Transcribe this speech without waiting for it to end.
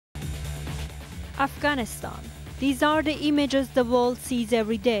Afghanistan. These are the images the world sees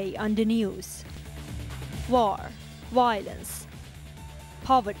every day on the news. War, violence,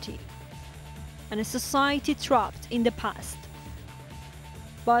 poverty, and a society trapped in the past.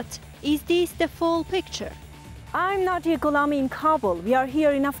 But is this the full picture? I'm Najieh Ghulami in Kabul. We are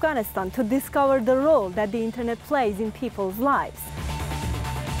here in Afghanistan to discover the role that the internet plays in people's lives.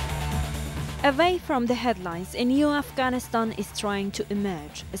 Away from the headlines, a new Afghanistan is trying to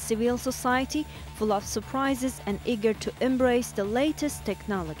emerge, a civil society full of surprises and eager to embrace the latest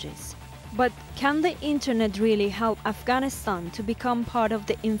technologies. But can the internet really help Afghanistan to become part of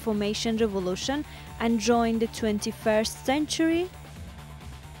the information revolution and join the 21st century?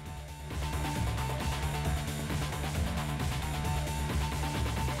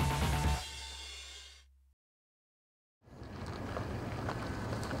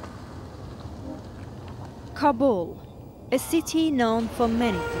 Kabul, a city known for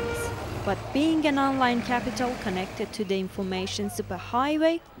many things, but being an online capital connected to the information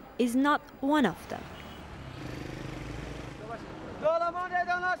superhighway is not one of them.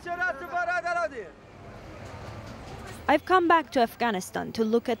 I've come back to Afghanistan to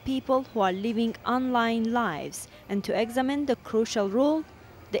look at people who are living online lives and to examine the crucial role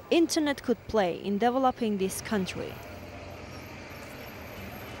the internet could play in developing this country.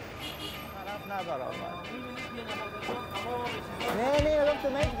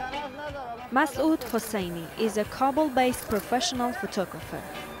 Masoud Hosseini is a Kabul-based professional photographer.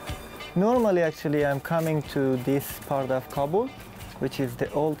 Normally, actually, I'm coming to this part of Kabul, which is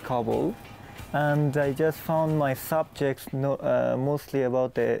the old Kabul, and I just found my subjects mostly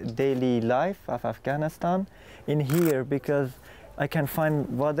about the daily life of Afghanistan in here because I can find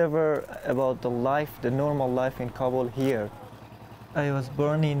whatever about the life, the normal life in Kabul here. I was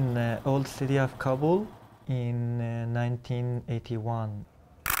born in the old city of Kabul in 1981.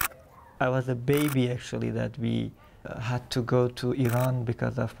 I was a baby actually that we had to go to Iran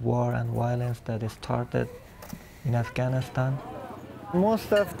because of war and violence that started in Afghanistan.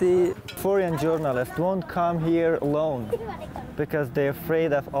 Most of the foreign journalists won't come here alone because they're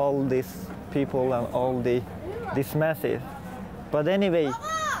afraid of all these people and all this message. But anyway,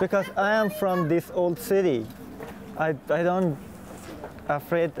 because I am from this old city, I don't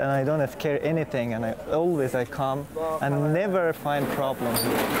afraid and I don't scare anything, and I come and never find problems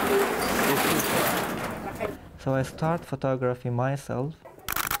here. So I start photography myself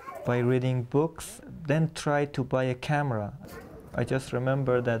by reading books, then try to buy a camera. I just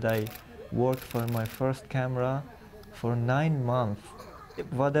remember that I worked for my first camera for 9 months.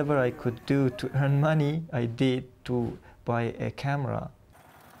 Whatever I could do to earn money, I did to buy a camera.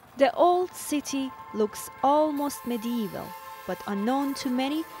 The old city looks almost medieval, but unknown to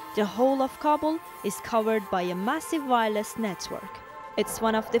many, the whole of Kabul is covered by a massive wireless network. It's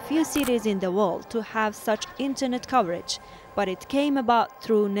one of the few cities in the world to have such internet coverage, but it came about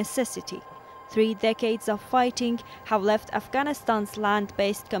through necessity. 3 decades of fighting have left Afghanistan's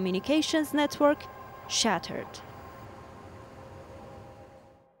land-based communications network shattered.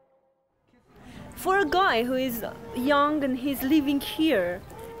 For a guy who is young and he's living here,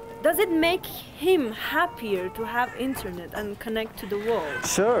 does it make him happier to have internet and connect to the world?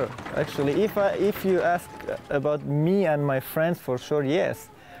 Sure, actually, if you ask about me and my friends, for sure, yes.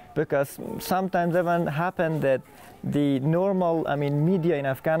 Because sometimes even happen that the normal, media in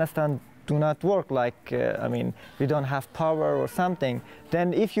Afghanistan do not work, like, we don't have power or something.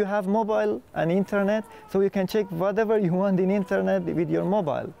 Then if you have mobile and internet, so you can check whatever you want in internet with your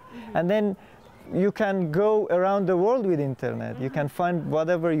mobile. And then you can go around the world with internet. You can find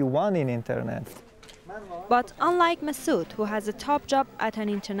whatever you want in internet. But unlike Masoud, who has a top job at an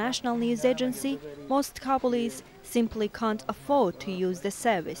international news agency, most Kabulis simply can't afford to use the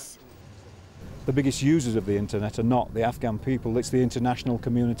service. The biggest users of the internet are not the Afghan people, it's the international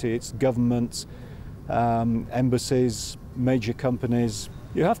community, it's governments, embassies, major companies.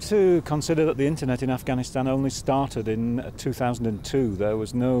 You have to consider that the internet in Afghanistan only started in 2002. There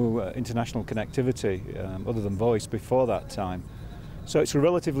was no international connectivity other than voice before that time. So it's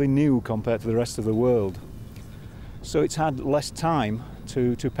relatively new compared to the rest of the world. So it's had less time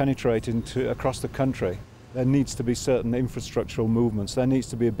to penetrate across the country. There needs to be certain infrastructural movements. There needs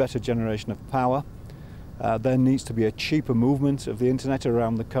to be a better generation of power. There needs to be a cheaper movement of the internet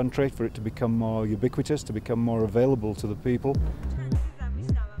around the country for it to become more ubiquitous, to become more available to the people.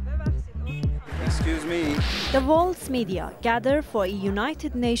 Excuse me. The world's media gather for a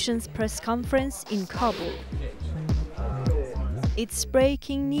United Nations press conference in Kabul. It's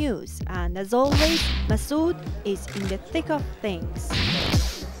breaking news, and as always, Masoud is in the thick of things.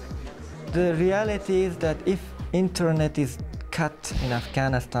 The reality is that if internet is cut in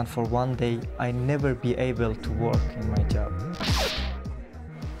Afghanistan for one day, I never be able to work in my job.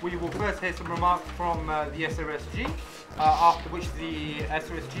 We will first hear some remarks from the SRSG, after which the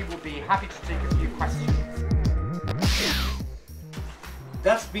SRSG will be happy to take a few questions.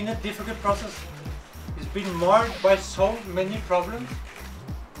 That's been a difficult process. It's been marred by so many problems,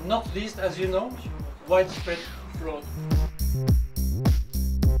 not least, as you know, widespread fraud.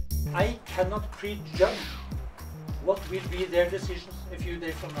 I cannot prejudge what will be their decisions a few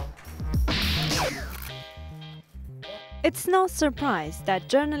days from now. It's no surprise that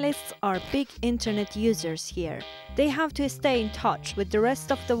journalists are big internet users here. They have to stay in touch with the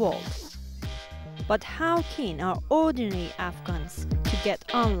rest of the world. But how keen are ordinary Afghans to get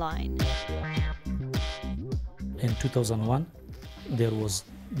online? In 2001, there was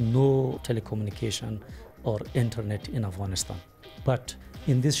no telecommunication or internet in Afghanistan. But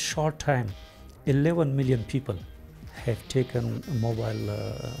in this short time, 11 million people have taken mobile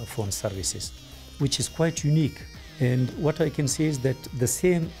phone services, which is quite unique. And what I can say is that the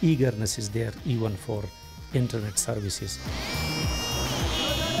same eagerness is there even for internet services.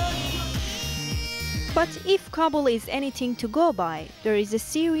 But if Kabul is anything to go by, there is a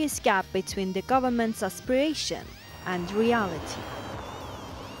serious gap between the government's aspiration and reality.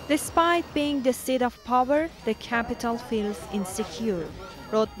 Despite being the seat of power, the capital feels insecure.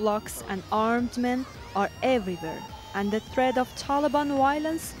 Roadblocks and armed men are everywhere, and the threat of Taliban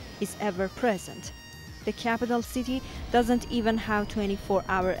violence is ever present. The capital city doesn't even have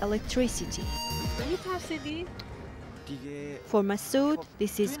 24-hour electricity. For Masood,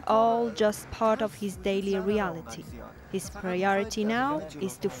 this is all just part of his daily reality. His priority now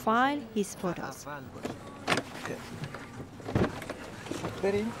is to file his photos.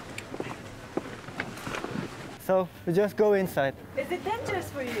 So we just go inside. Is it dangerous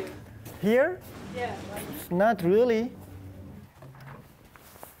for you? Here? Yeah. Not really.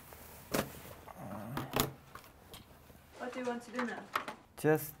 What do you want to do now?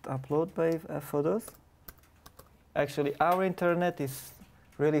 Just upload my photos. Actually, our internet is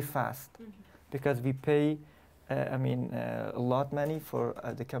really fast because we pay, a lot money for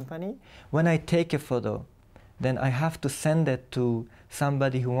the company. When I take a photo, then I have to send it to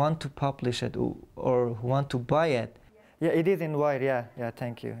somebody who want to publish it or who want to buy it. Yeah, it is in white. Yeah,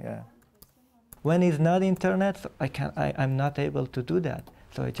 thank you. Yeah. When it's not internet, I'm not able to do that.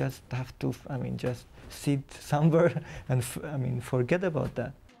 So I just have to, just sit somewhere and forget about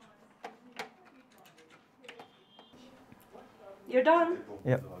that. You're done?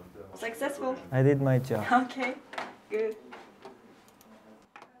 Yep. Successful? I did my job. Okay, good.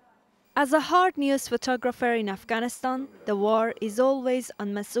 As a hard news photographer in Afghanistan, the war is always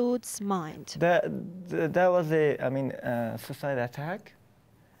on Masood's mind. That was a suicide attack.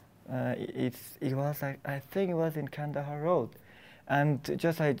 It was, I think it was in Kandahar Road. And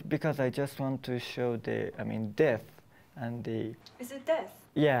because I just want to show the, death and the... Is it death?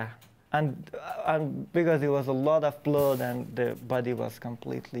 Yeah. And because there was a lot of blood and the body was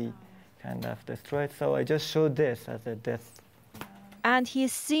completely kind of destroyed, so I just showed this as a death. And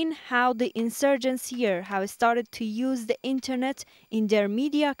he's seen how the insurgents here have started to use the internet in their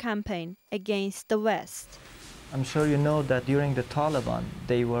media campaign against the West. I'm sure you know that during the Taliban,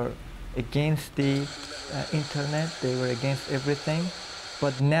 they were against the internet, they were against everything,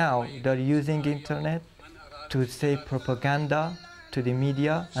 but now they're using internet to say propaganda to the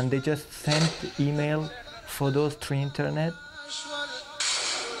media, and they just send email photos through internet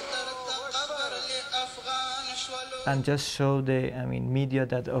and just show the media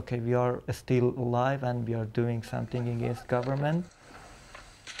that okay, we are still alive and we are doing something against government.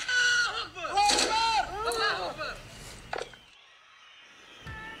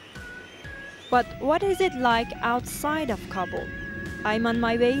 But what is it like outside of Kabul? I'm on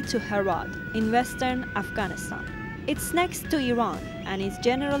my way to Herat in western Afghanistan. It's next to Iran and is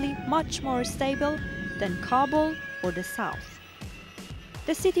generally much more stable than Kabul or the south.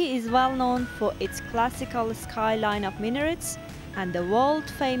 The city is well known for its classical skyline of minarets and the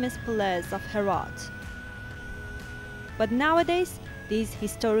world-famous palace of Herat. But nowadays, these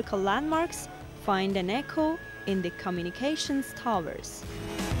historical landmarks find an echo in the communications towers.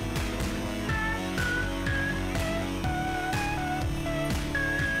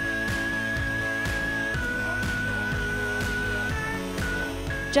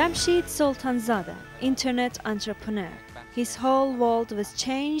 Jamshid Sultanzadeh, internet entrepreneur. His whole world was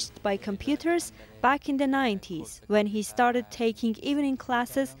changed by computers back in the 90s when he started taking evening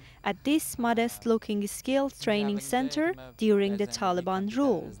classes at this modest-looking skills training center during the Taliban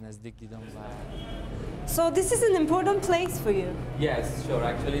rule. So this is an important place for you? Yes, sure.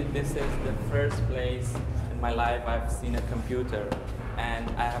 Actually, this is the first place in my life I've seen a computer and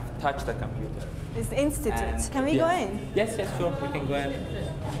I have touched a computer. It's the institute. And Can we go in? Yes, yes, sure, we can go in.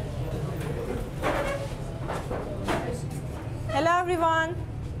 Hello, everyone.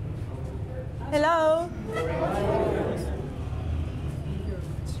 Hello.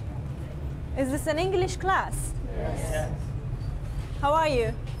 Is this an English class? Yes. How are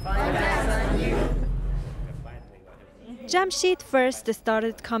you? Jamshid first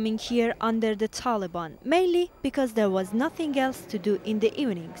started coming here under the Taliban, mainly because there was nothing else to do in the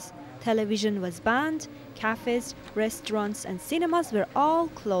evenings. Television was banned, cafes, restaurants and cinemas were all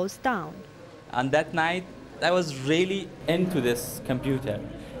closed down. On that night, I was really into this computer.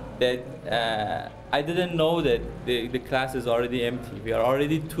 That I didn't know that the class is already empty. We are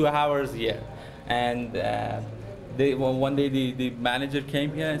already 2 hours here. And one day the manager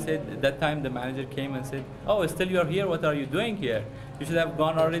came here and said, at that time the manager came and said, oh, still you're here, what are you doing here? You should have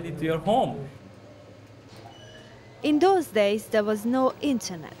gone already to your home. In those days, there was no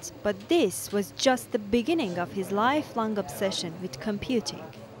internet, but this was just the beginning of his lifelong obsession with computing.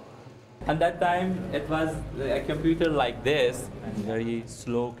 At that time, it was a computer like this, a very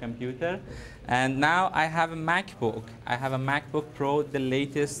slow computer. And now I have a MacBook. I have a MacBook Pro, the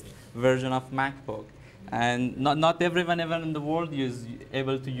latest version of MacBook. And not everyone even in the world is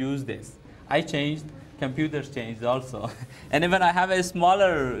able to use this. I changed, computers changed also. And even I have a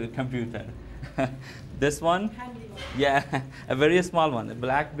smaller computer. This one, yeah, a very small one, a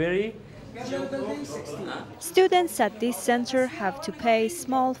BlackBerry. Students at this center have to pay a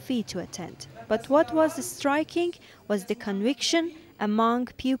small fee to attend. But what was striking was the conviction among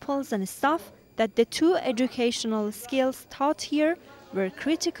pupils and staff that the two educational skills taught here were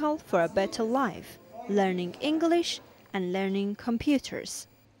critical for a better life: learning English and learning computers.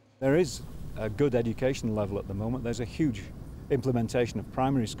 There is a good education level at the moment. There's a huge implementation of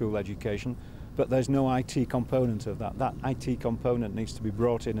primary school education, but there's no IT component of that. That IT component needs to be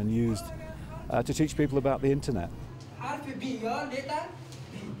brought in and used to teach people about the internet.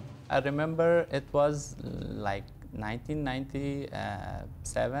 I remember it was like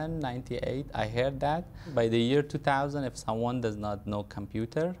 1997, 98, I heard that. By the year 2000, if someone does not know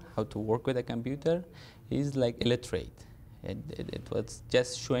computer, how to work with a computer, he's like illiterate. It was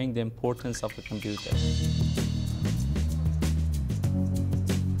just showing the importance of the computer.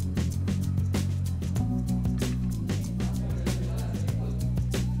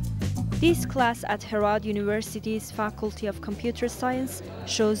 This class at Herat University's Faculty of Computer Science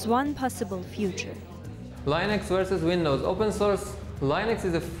shows one possible future. Linux versus Windows. Open source Linux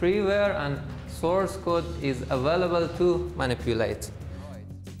is a freeware and source code is available to manipulate.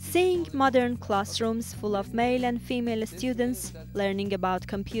 Seeing modern classrooms full of male and female students learning about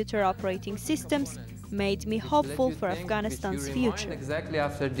computer operating systems made me hopeful for Afghanistan's future. Exactly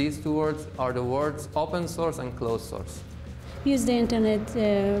after these two words are the words open source and closed source. Use the internet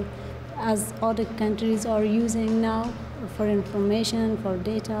as other countries are using now for information, for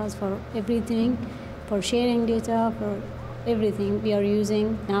data, for everything, for sharing data, for everything. We are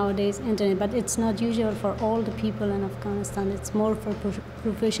using nowadays internet, but it's not usual for all the people in Afghanistan. It's more for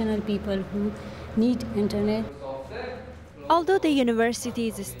professional people who need internet. Although the university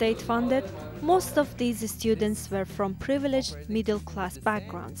is state-funded, most of these students were from privileged middle-class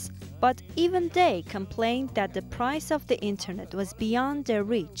backgrounds. But even they complained that the price of the internet was beyond their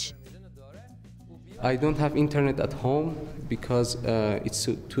reach. I don't have internet at home because it's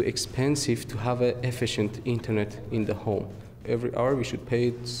too expensive to have an efficient internet in the home. Every hour we should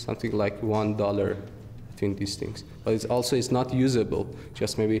pay something like $1 between these things. But it's not usable.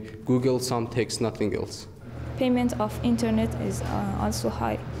 Just maybe Google some text, nothing else. Payment of internet is also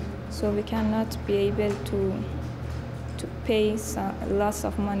high, so we cannot be able to pay lots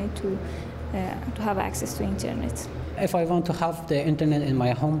of money to have access to internet. If I want to have the internet in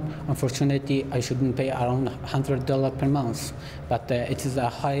my home, unfortunately, I shouldn't pay around $100 per month. But it is a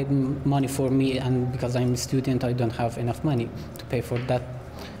high money for me, and because I'm a student, I don't have enough money to pay for that.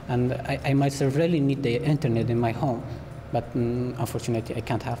 And I myself really need the internet in my home, but unfortunately, I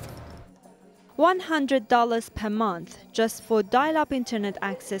can't have. $100 per month just for dial-up internet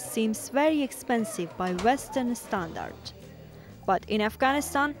access seems very expensive by Western standard. But in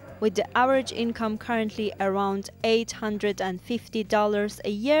Afghanistan, with the average income currently around $850 a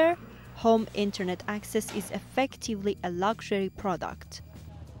year, home internet access is effectively a luxury product.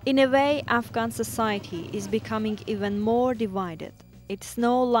 In a way, Afghan society is becoming even more divided. It's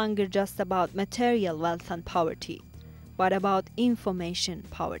no longer just about material wealth and poverty, but about information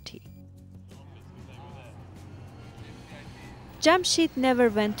poverty. Jamshid never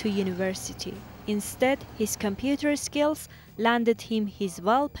went to university, Instead, his computer skills landed him his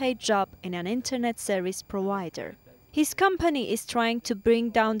well-paid job in an internet service provider. His company is trying to bring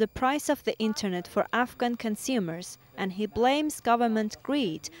down the price of the internet for Afghan consumers, and he blames government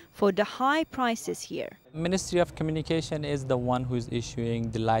greed for the high prices here. Ministry of Communication is the one who is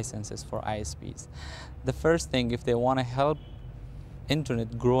issuing the licenses for ISPs. The first thing, if they want to help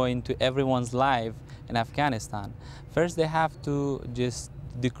internet grow into everyone's life in Afghanistan, first they have to just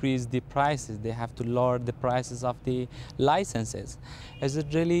decrease the prices. They have to lower the prices of the licenses. Is it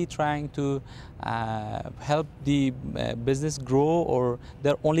really trying to help the business grow, or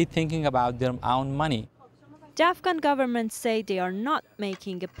they're only thinking about their own money? The Afghan government say they are not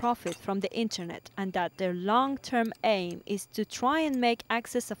making a profit from the internet and that their long-term aim is to try and make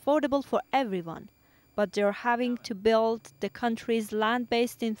access affordable for everyone. But they're having to build the country's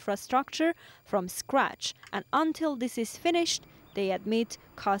land-based infrastructure from scratch, and until this is finished, they admit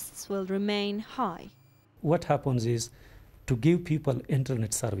costs will remain high. What happens is, to give people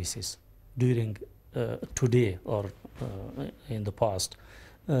internet services during today or in the past,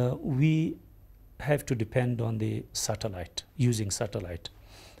 we have to depend on the satellite, using satellite.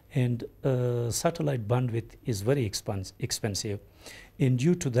 And satellite bandwidth is very expensive. And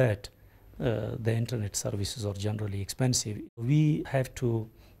due to that, the internet services are generally expensive. We have to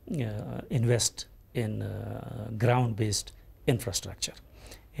invest in ground-based infrastructure,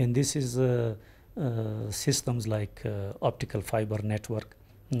 and this is systems like optical fiber network.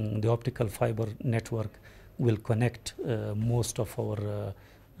 The optical fiber network will connect most of our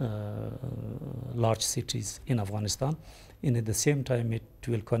large cities in Afghanistan, and at the same time it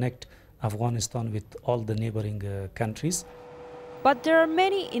will connect Afghanistan with all the neighboring countries. But there are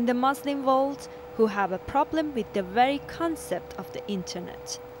many in the Muslim world who have a problem with the very concept of the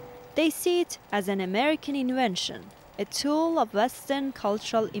internet. They see it as an American invention, a tool of Western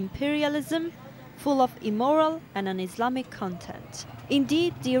cultural imperialism, full of immoral and un-Islamic content.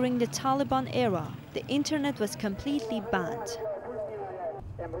 Indeed, during the Taliban era, the internet was completely banned.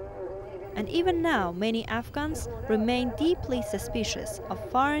 And even now, many Afghans remain deeply suspicious of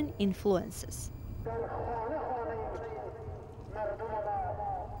foreign influences.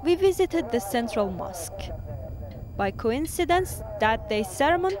 We visited the Central Mosque. By coincidence, that day's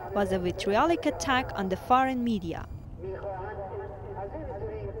sermon was a vitriolic attack on the foreign media.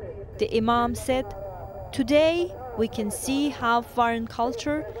 The Imam said, "Today we can see how foreign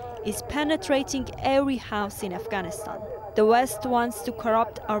culture is penetrating every house in Afghanistan. The West wants to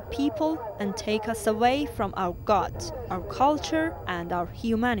corrupt our people and take us away from our God, our culture, and our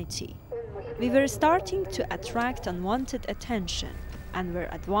humanity." We were starting to attract unwanted attention and were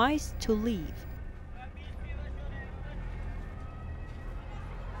advised to leave.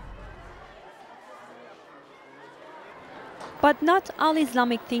 But not all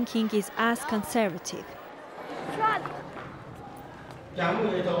Islamic thinking is as conservative.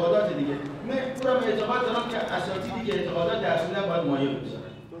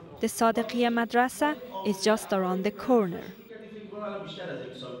 The Sadiqiyya Madrasa is just around the corner.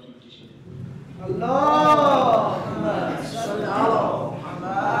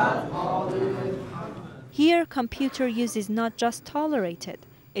 Here, computer use is not just tolerated,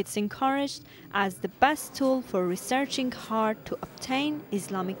 it's encouraged as the best tool for researching hard to obtain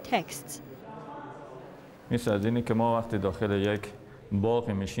Islamic texts.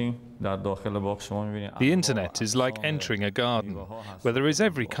 The internet is like entering a garden where there is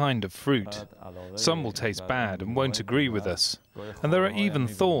every kind of fruit. Some will taste bad and won't agree with us, and there are even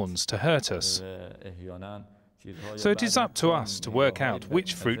thorns to hurt us. So it is up to us to work out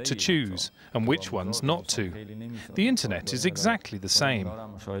which fruit to choose and which ones not to. The internet is exactly the same.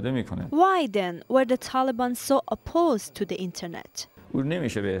 Why then were the Taliban so opposed to the internet?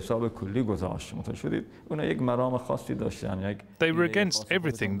 They were against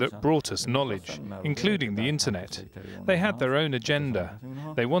everything that brought us knowledge, including the internet. They had their own agenda.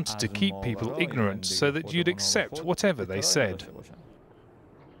 They wanted to keep people ignorant so that you'd accept whatever they said.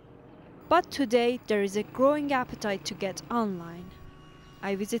 But today there is a growing appetite to get online.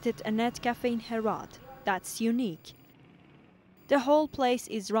 I visited a net cafe in Herat. That's unique. The whole place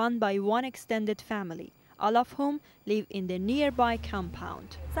is run by one extended family, all of whom live in the nearby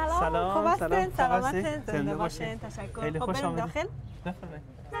compound.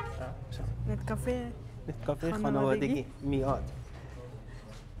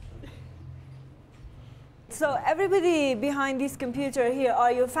 So everybody behind this computer here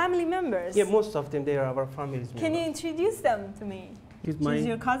are your family members? Yeah, most of them, they are our families. Can you introduce them to me? He's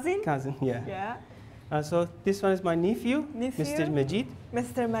your cousin? Cousin, yeah. Yeah. So this one is my nephew, Mr. Majid.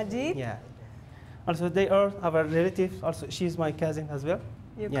 Mr. Majid? Yeah. Also, they are our relatives. Also, she's my cousin as well.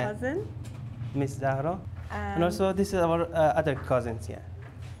 Your cousin? Miss Zahra. And also this is our other cousins, yeah.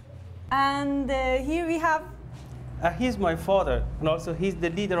 And here we have... He's my father, and also he's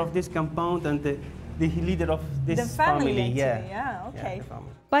the leader of this compound and the leader of this family. Yeah, okay. Yeah,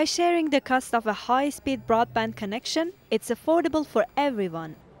 family. By sharing the cost of a high-speed broadband connection, it's affordable for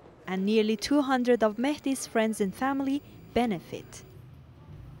everyone, and nearly 200 of Mehdi's friends and family benefit.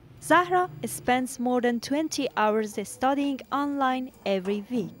 Zahra spends more than 20 hours studying online every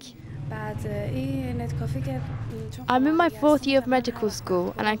week. I'm in my 4th year of medical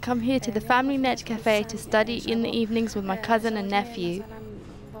school and I come here to the Family Net Cafe to study in the evenings with my cousin and nephew.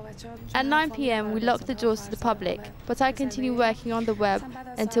 At 9 p.m. we lock the doors to the public, but I continue working on the web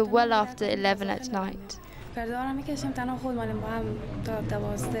until well after 11 at night.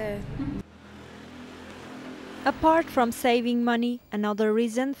 Apart from saving money, another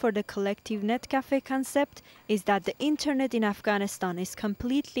reason for the collective net cafe concept is that the internet in Afghanistan is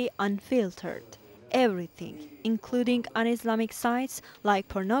completely unfiltered. Everything, including un-Islamic sites like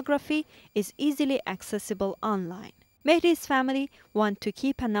pornography, is easily accessible online. Mehdi's family want to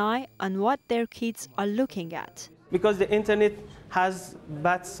keep an eye on what their kids are looking at. Because the internet has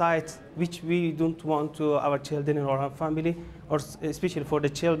bad sides which we don't want to our children or our family, or especially for the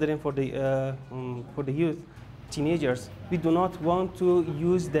children, for the youth, teenagers. We do not want to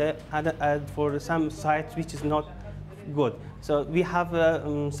use the ad for some sites which is not good. So we have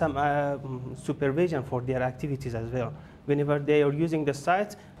some supervision for their activities as well. Whenever they are using the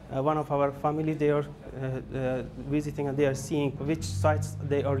sites, one of our family, they are visiting and they are seeing which sites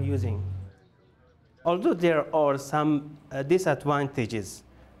they are using. Although there are some disadvantages,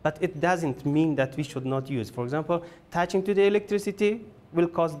 but it doesn't mean that we should not use. For example, touching to the electricity will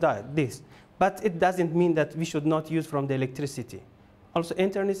cause this, but it doesn't mean that we should not use from the electricity. Also,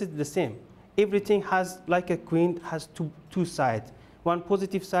 internet is the same. Everything has, like a coin, has two sides, one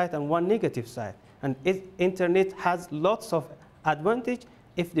positive side and one negative side. And internet has lots of advantage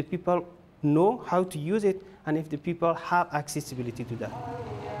if the people know how to use it and if the people have accessibility to that.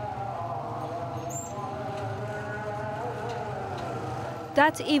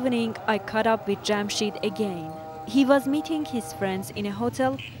 That evening, I caught up with Jamshid again. He was meeting his friends in a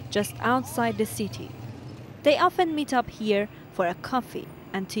hotel just outside the city. They often meet up here for a coffee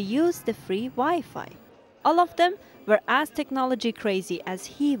and to use the free Wi-Fi. All of them were as technology crazy as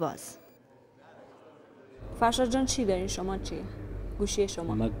he was. فرشاد جان چی دارین شما چی؟ گوشی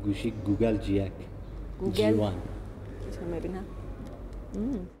شما؟ من گوشی گوگل جی1 گوگل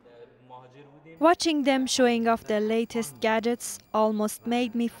Watching them showing off their latest gadgets almost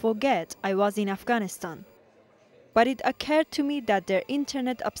made me forget I was in Afghanistan. But it occurred to me that their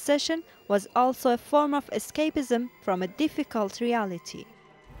internet obsession was also a form of escapism from a difficult reality.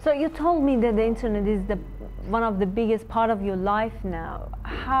 So you told me that the internet is one of the biggest part of your life now.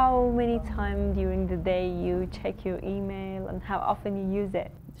 How many times during the day you check your email and how often you use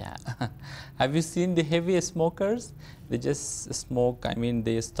it? Yeah. Have you seen the heavy smokers? They just smoke,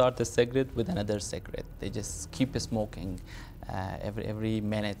 they start a cigarette with another cigarette. They just keep smoking every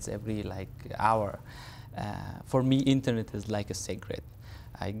minute, every hour. For me, internet is like a cigarette.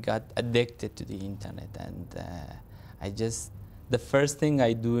 I got addicted to the internet, and the first thing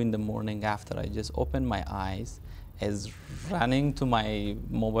I do in the morning after I just open my eyes is running to my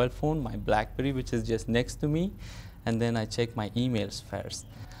mobile phone, my BlackBerry, which is just next to me, and then I check my emails first.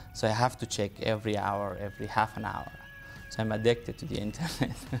 So I have to check every hour, every half an hour. So I'm addicted to the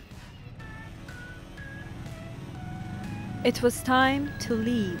internet. It was time to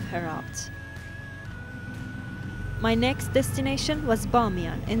leave Herat. My next destination was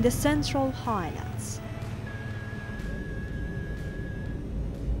Bamiyan in the Central Highlands.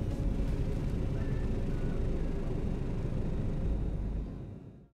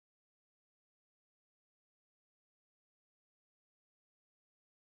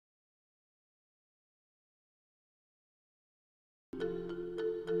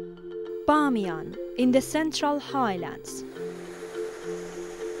 Bamiyan in the Central Highlands.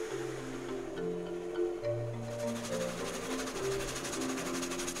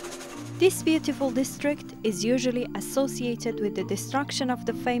 This beautiful district is usually associated with the destruction of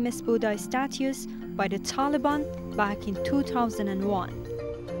the famous Buddha statues by the Taliban back in 2001.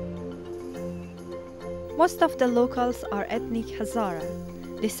 Most of the locals are ethnic Hazara,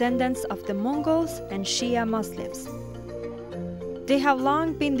 descendants of the Mongols and Shia Muslims. They have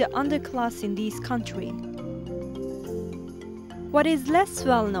long been the underclass in this country. What is less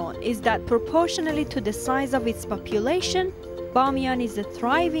well known is that proportionally to the size of its population, Bamiyan is a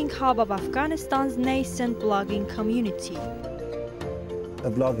thriving hub of Afghanistan's nascent blogging community.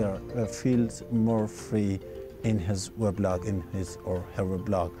 A blogger feels more free in his weblog, in his or her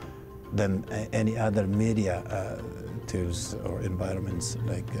weblog, than any other media tools or environments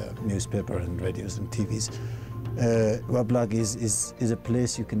like newspaper and radios and TVs. Weblog is a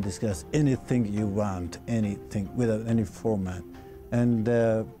place you can discuss anything you want, anything without any format. And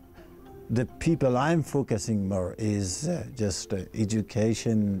the people I'm focusing more is just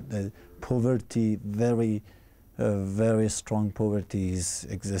education, poverty, very strong poverties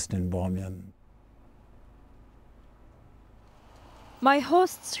exist in Bamiyan. My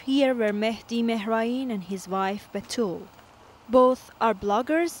hosts here were Mehdi Mehrain and his wife Batul. Both are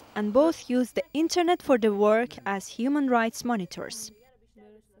bloggers and both use the internet for their work as human rights monitors.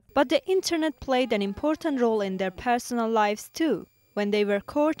 But the internet played an important role in their personal lives too. When they were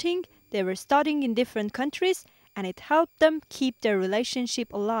courting, they were studying in different countries, and it helped them keep their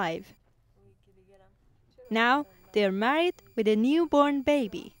relationship alive. Now they are married with a newborn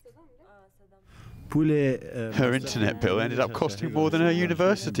baby. Her internet bill ended up costing more than her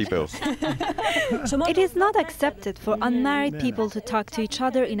university bill. It is not accepted for unmarried people to talk to each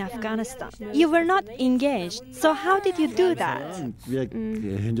other in Afghanistan. You were not engaged, so how did you do that?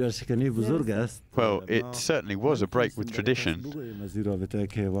 Well, it certainly was a break with tradition.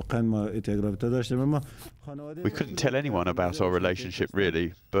 We couldn't tell anyone about our relationship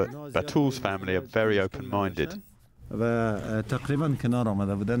really, but Batul's family are very open-minded.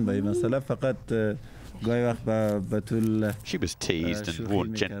 She was teased and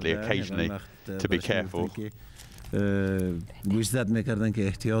warned gently occasionally to be careful.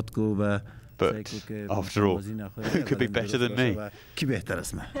 But after all, who could be better than me?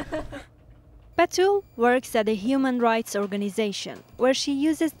 Batul works at a human rights organization where she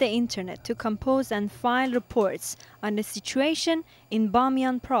uses the internet to compose and file reports on the situation in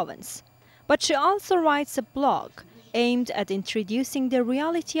Bamiyan province. But she also writes a blog aimed at introducing the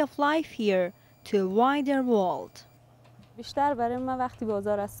reality of life here to a wider world.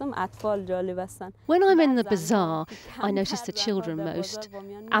 When I'm in the bazaar, I notice the children most,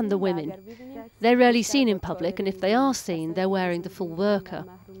 and the women. They're rarely seen in public, and if they are seen, they're wearing the full burqa.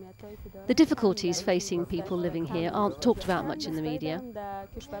 The difficulties facing people living here aren't talked about much in the media.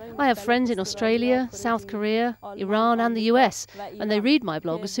 I have friends in Australia, South Korea, Iran and the US, and they read my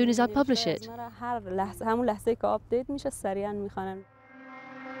blog as soon as I publish it.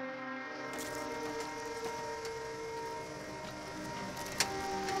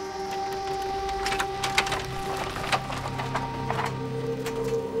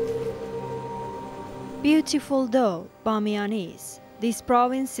 Beautiful though Bamiyan is, this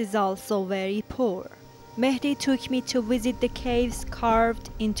province is also very poor. Mehdi took me to visit the caves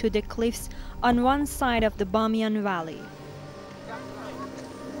carved into the cliffs on one side of the Bamiyan Valley.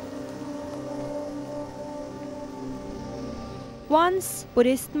 Once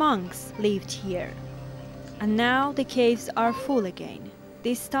Buddhist monks lived here, and now the caves are full again.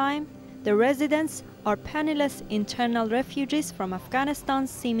 This time, the residents are penniless internal refugees from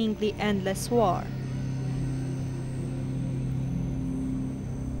Afghanistan's seemingly endless war.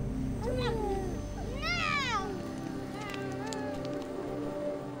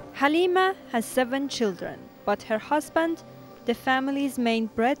 Halima has 7 children, but her husband, the family's main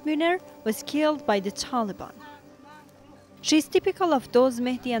breadwinner, was killed by the Taliban. She's typical of those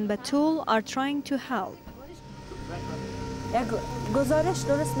Mehdi and Batul are trying to help.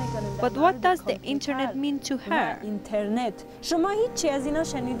 But what does the internet mean to her?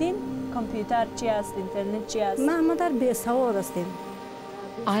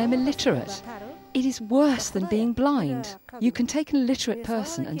 I am illiterate. It is worse than being blind. You can take an illiterate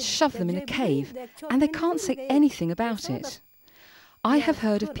person and shove them in a cave, and they can't say anything about it. I have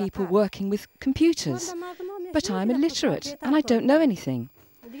heard of people working with computers, but I'm illiterate and I don't know anything.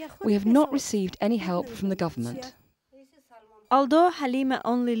 We have not received any help from the government. Although Halima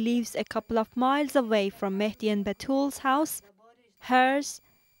only lives a couple of miles away from Mehdi and Batul's house, hers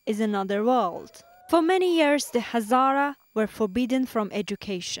is another world. For many years, the Hazara were forbidden from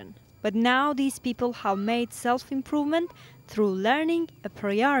education. But now these people have made self-improvement through learning a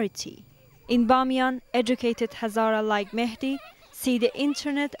priority. In Bamiyan, educated Hazara like Mehdi see the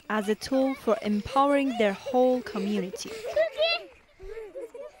internet as a tool for empowering their whole community.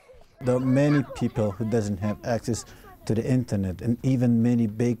 There are many people who doesn't have access to the internet, and even many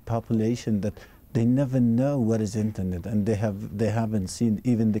big population that they never know what is internet, and they haven't seen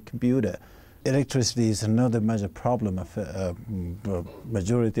even the computer. Electricity is another major problem of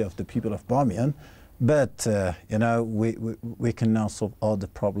majority of the people of Bamiyan, but you know, we can now solve all the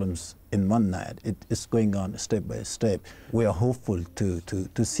problems in one night. It is going on step by step. We are hopeful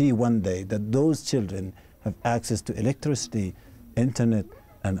to see one day that those children have access to electricity, internet,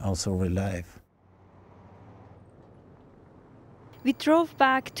 and also real life. We drove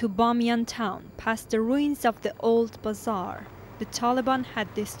back to Bamiyan town, past the ruins of the old bazaar. The Taliban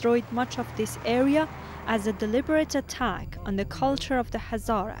had destroyed much of this area as a deliberate attack on the culture of the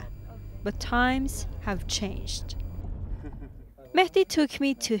Hazara. But times have changed. Mehdi took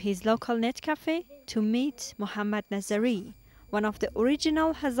me to his local net cafe to meet Mohammad Nazari, one of the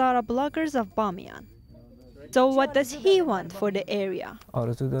original Hazara bloggers of Bamiyan. So what does he want for the area?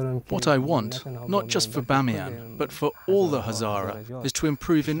 What I want, not just for Bamiyan, but for all the Hazara, is to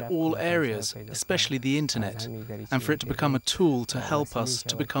improve in all areas, especially the internet, and for it to become a tool to help us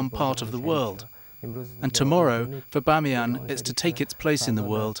to become part of the world. And tomorrow, for Bamiyan, it's to take its place in the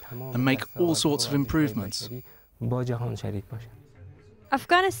world and make all sorts of improvements.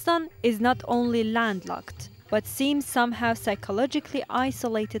 Afghanistan is not only landlocked, but seems somehow psychologically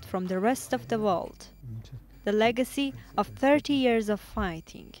isolated from the rest of the world. The legacy of 30 years of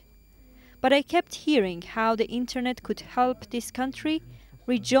fighting. But I kept hearing how the internet could help this country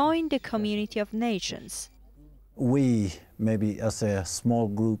rejoin the community of nations. We, maybe as a small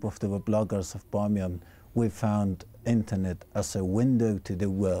group of the bloggers of Bamiyan, we found internet as a window to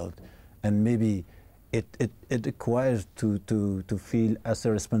the world, and maybe it requires to feel as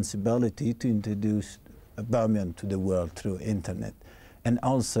a responsibility to introduce Bamiyan to the world through internet, and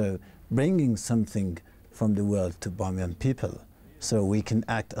also bringing something from the world to Bamiyan people, so we can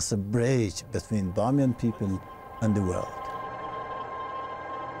act as a bridge between Bamiyan people and the world.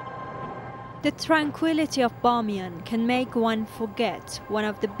 The tranquility of Bamiyan can make one forget one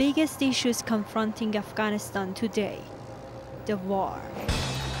of the biggest issues confronting Afghanistan today, the war.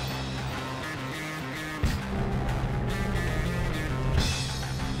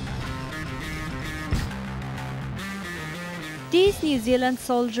 These New Zealand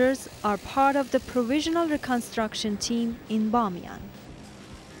soldiers are part of the provisional reconstruction team in Bamiyan.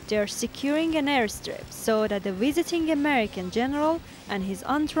 They are securing an airstrip so that the visiting American general and his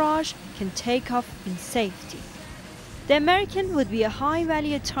entourage can take off in safety. The American would be a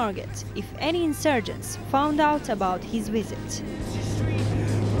high-value target if any insurgents found out about his visit.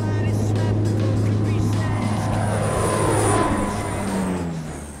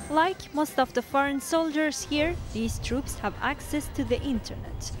 Like most of the foreign soldiers here, these troops have access to the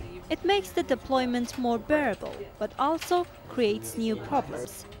internet. It makes the deployment more bearable, but also creates new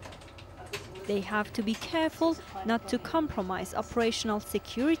problems. They have to be careful not to compromise operational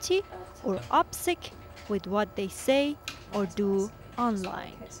security or upsick with what they say or do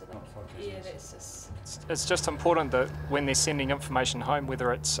online. It's just important that when they're sending information home,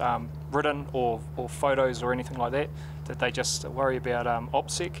 whether it's written or photos or anything like that, that they just worry about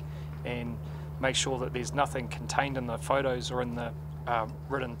OPSEC and make sure that there's nothing contained in the photos or in the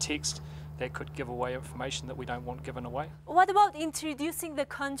written text that could give away information that we don't want given away. What about introducing the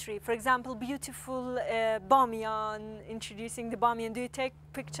country? For example, beautiful Bamiyan, introducing the Bamiyan. Do you take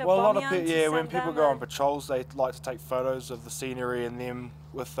picture of Bamiyan? Well, a lot of people, yeah, when people go on patrols, they like to take photos of the scenery and them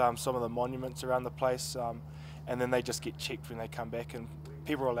with some of the monuments around the place, and then they just get checked when they come back, and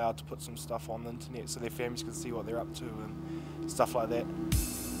people are allowed to put some stuff on the internet so their families can see what they're up to and stuff like that.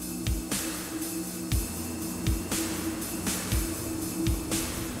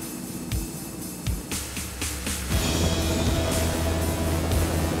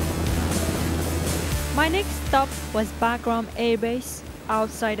 My next stop was Bagram Air Base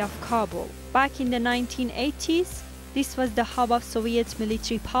outside of Kabul. Back in the 1980s, this was the hub of Soviet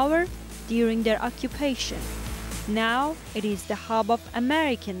military power during their occupation. Now it is the hub of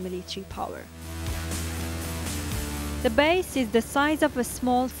American military power. The base is the size of a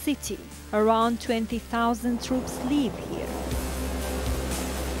small city. Around 20,000 troops live here.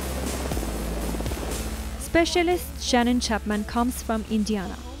 Specialist Shannon Chapman comes from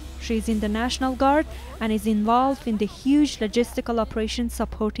Indiana. She is in the National Guard and is involved in the huge logistical operation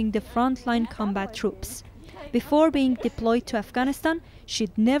supporting the frontline combat troops. Before being deployed to Afghanistan,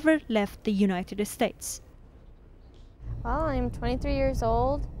 she'd never left the United States. Well, I'm 23 years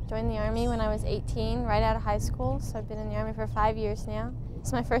old, joined the Army when I was 18, right out of high school, so I've been in the Army for 5 years now.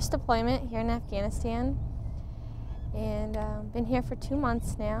 It's my first deployment here in Afghanistan, and been here for 2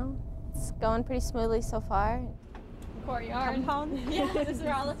 months now. It's going pretty smoothly so far. Courtyard. Compound. Yeah, this is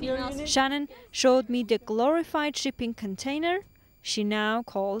where all the females. Shannon showed me the glorified shipping container she now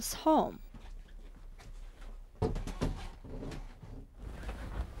calls home.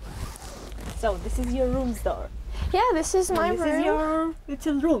 So this is your room store. Yeah, this is my room. This is your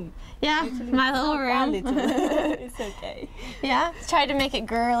little room. Yeah, my little room. It's okay. Yeah, try to make it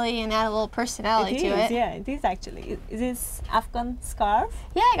girly and add a little personality to it. Yeah, it is actually. Is this Afghan scarf?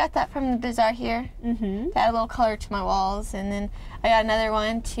 Yeah, I got that from the bazaar here. To add a little color to my walls, and then I got another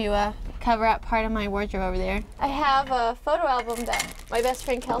one to cover up part of my wardrobe over there. I have a photo album that my best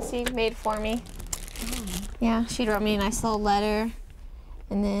friend Kelsey made for me. Yeah, she wrote me a nice little letter,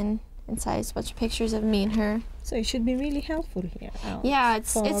 and then inside is a bunch of pictures of me and her. So it should be really helpful here. Yeah,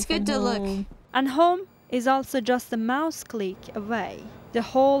 it's good to look. And home is also just a mouse click away. The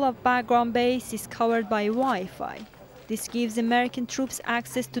whole of Bagram base is covered by Wi-Fi. This gives American troops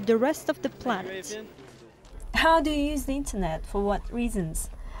access to the rest of the planet. How do you use the internet? For what reasons?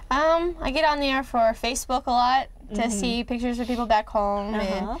 I get on there for Facebook a lot to see pictures of people back home,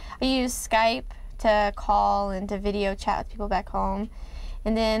 and I use Skype to call and to video chat with people back home.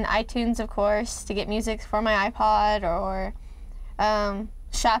 And then iTunes, of course, to get music for my iPod, or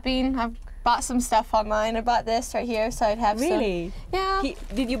shopping. I've bought some stuff online. I bought this right here, so I'd have Really? some. Yeah.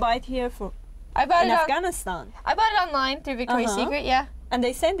 Did you buy it here for I bought in it Afghanistan? I bought it online through Victoria's Secret, yeah. And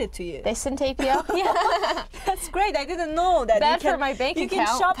they send it to you? They send APL. Yeah. That's great. I didn't know that. Bad for my bank account. You account.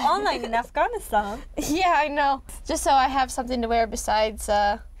 can shop online in Afghanistan. Yeah, I know. Just so I have something to wear besides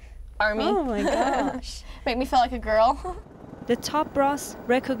Army. Oh my gosh. Make me feel like a girl. The top brass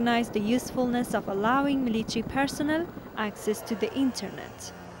recognized the usefulness of allowing military personnel access to the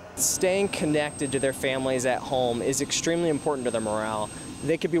internet. Staying connected to their families at home is extremely important to their morale.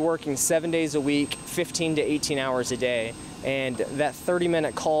 They could be working 7 days a week, 15 to 18 hours a day, and that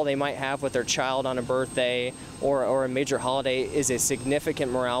 30-minute call they might have with their child on a birthday or a major holiday is a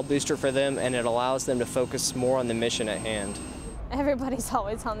significant morale booster for them, and it allows them to focus more on the mission at hand. Everybody's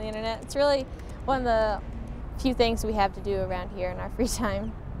always on the internet. It's really one of the few things we have to do around here in our free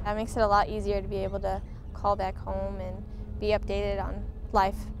time. That makes it a lot easier to be able to call back home and be updated on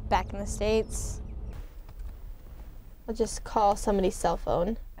life back in the States. I'll just call somebody's cell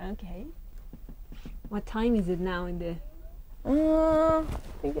phone. Okay. What time is it now in the... Let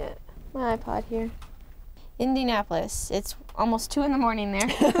me get my iPod here. Indianapolis. It's almost 2 in the morning there.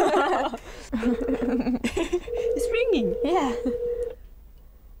 It's ringing. Yeah.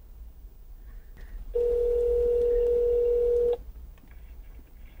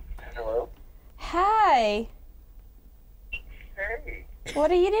 Hello? Hi. Hey.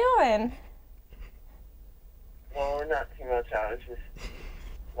 What are you doing? Well, we're not too much out. It's just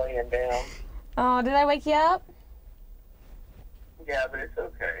laying down. Oh, did I wake you up? Yeah, but it's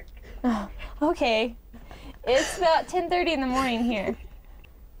okay. Oh, okay. It's about 10:30 in the morning here.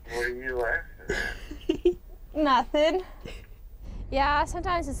 What are you laughing at? Nothing. Yeah,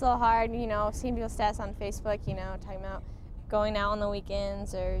 sometimes it's a little hard, you know, seeing people's stats on Facebook, you know, talking about going out on the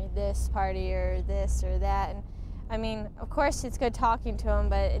weekends or this party or this or that. And I mean, of course it's good talking to them,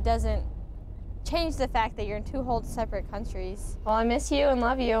 but it doesn't change the fact that you're in 2 whole separate countries. Well, I miss you and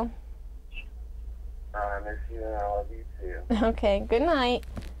love you. I miss you and I love you too. Okay, good night.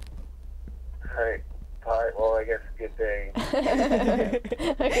 All right. Bye. Well, I guess good day.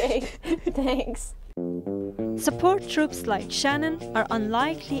 Okay, thanks. Support troops like Shannon are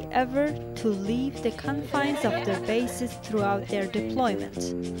unlikely ever to leave the confines of their bases throughout their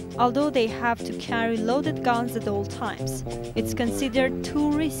deployment. Although they have to carry loaded guns at all times, it's considered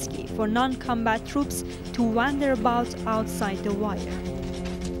too risky for non-combat troops to wander about outside the wire.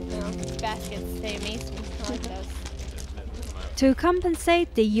 Baskets, they amaze me. I like those. To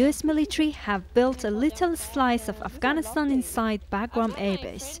compensate, the US military have built a little slice of Afghanistan inside Bagram Air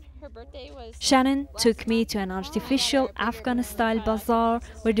Base. Shannon took me to an artificial Afghan-style bazaar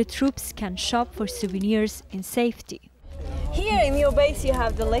where the troops can shop for souvenirs in safety. Here in your base you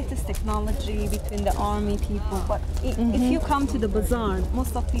have the latest technology between the army people, but if you come to the bazaar,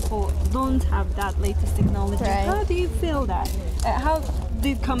 most of people don't have that latest technology. Right. How do you feel that? How do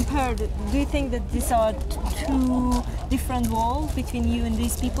you compare? Do you think that these are 2 different worlds between you and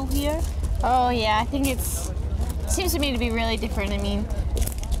these people here? Oh yeah, I think it seems to me to be really different. I mean,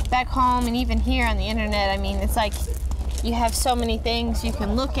 back home and even here on the internet, I mean, it's like you have so many things you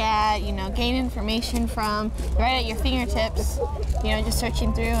can look at, you know, gain information from, right at your fingertips, you know, just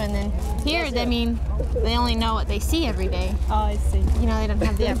searching through. And then here, I mean, they only know what they see every day. Oh, I see. You know, they don't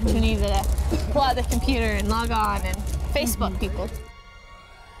have the opportunity to pull out the computer and log on and Facebook people.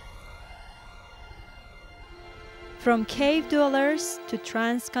 From cave dwellers to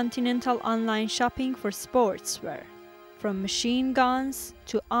transcontinental online shopping for sportswear, from machine guns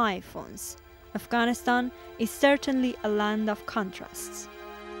to iPhones, Afghanistan is certainly a land of contrasts.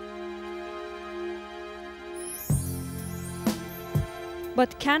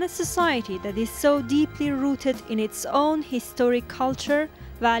 But can a society that is so deeply rooted in its own historic culture,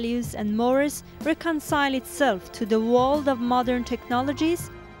 values and morals reconcile itself to the world of modern technologies,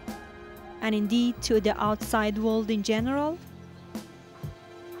 and indeed to the outside world in general?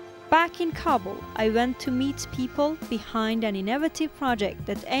 Back in Kabul, I went to meet people behind an innovative project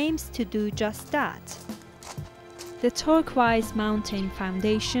that aims to do just that. The Turquoise Mountain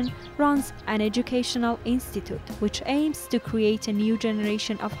Foundation runs an educational institute which aims to create a new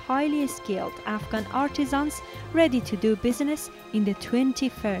generation of highly skilled Afghan artisans ready to do business in the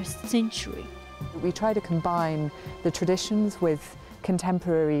 21st century. We try to combine the traditions with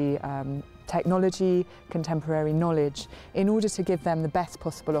contemporary technology, contemporary knowledge, in order to give them the best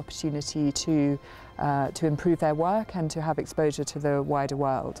possible opportunity to improve their work and to have exposure to the wider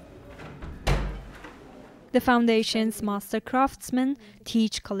world. The foundation's master craftsmen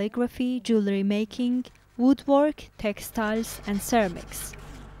teach calligraphy, jewelry making, woodwork, textiles and ceramics.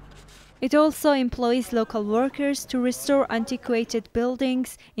 It also employs local workers to restore antiquated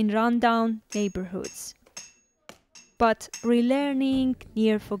buildings in rundown neighborhoods. But relearning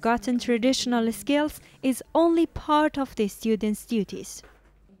near-forgotten traditional skills is only part of the students' duties.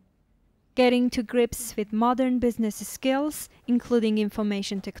 Getting to grips with modern business skills, including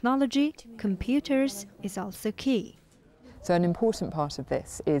information technology, computers, is also key. So an important part of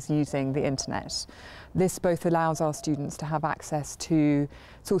this is using the internet. This both allows our students to have access to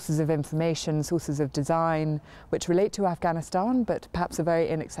sources of information, sources of design, which relate to Afghanistan, but perhaps are very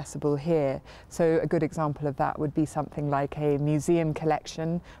inaccessible here. So a good example of that would be something like a museum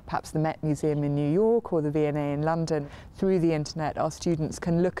collection, perhaps the Met Museum in New York or the V&A in London. Through the internet, our students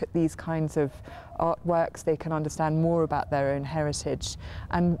can look at these kinds of artworks, they can understand more about their own heritage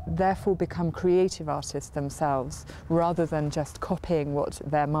and therefore become creative artists themselves, rather than just copying what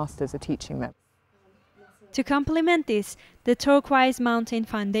their masters are teaching them. To complement this, the Turquoise Mountain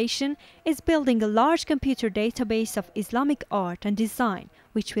Foundation is building a large computer database of Islamic art and design,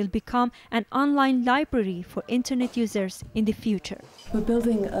 which will become an online library for internet users in the future. We're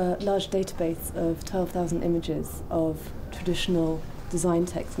building a large database of 12,000 images of traditional design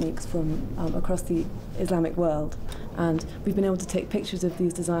techniques from across the Islamic world, and we've been able to take pictures of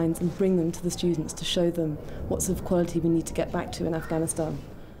these designs and bring them to the students to show them what sort of quality we need to get back to in Afghanistan.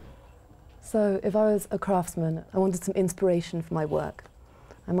 So if I was a craftsman, I wanted some inspiration for my work.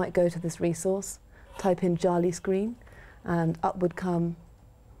 I might go to this resource, type in Jali screen, and up would come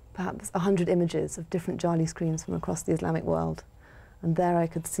perhaps 100 images of different Jali screens from across the Islamic world. And there I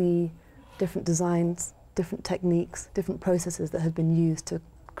could see different designs, different techniques, different processes that had been used to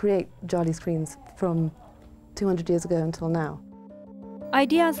create Jali screens from 200 years ago until now.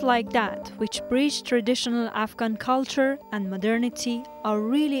 Ideas like that, which bridge traditional Afghan culture and modernity, are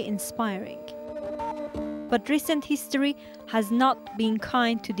really inspiring. But recent history has not been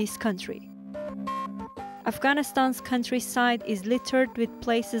kind to this country. Afghanistan's countryside is littered with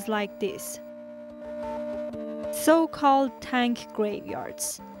places like this. So-called tank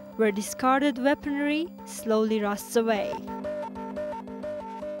graveyards, where discarded weaponry slowly rusts away.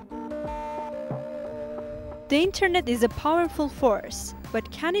 The internet is a powerful force, but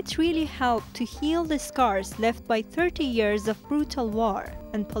can it really help to heal the scars left by 30 years of brutal war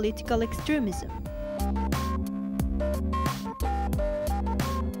and political extremism?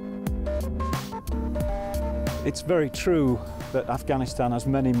 It's very true that Afghanistan has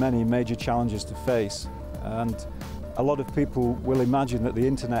many major challenges to face, and a lot of people will imagine that the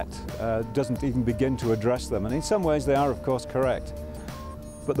internet doesn't even begin to address them, and in some ways they are of course correct.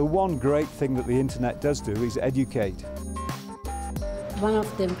 But the one great thing that the internet does do is educate. One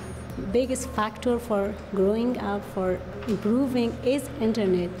of the biggest factor for growing up, for improving, is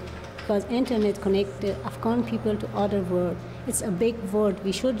internet, because internet connects the Afghan people to other world. It's a big world.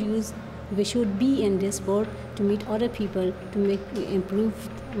 We should use, we should be in this world to meet other people, to improve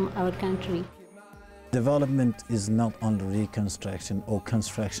our country. Development is not only reconstruction or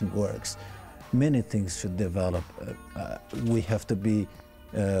construction works. Many things should develop. We have to be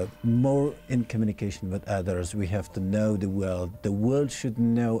more in communication with others. We have to know the world. The world should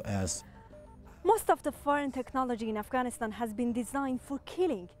know us. Most of the foreign technology in Afghanistan has been designed for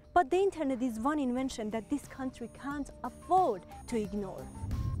killing, but the internet is one invention that this country can't afford to ignore.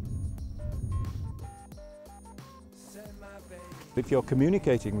 If you're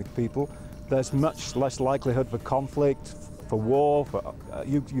communicating with people, there's much less likelihood for conflict, for war.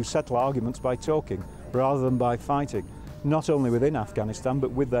 You settle arguments by talking rather than by fighting. Not only within Afghanistan,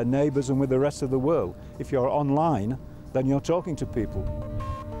 but with their neighbours and with the rest of the world. If you're online, then you're talking to people.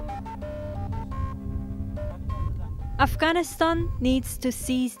 Afghanistan needs to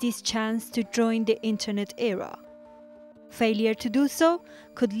seize this chance to join the internet era. Failure to do so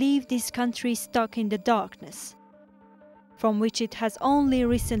could leave this country stuck in the darkness, from which it has only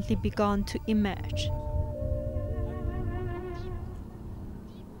recently begun to emerge.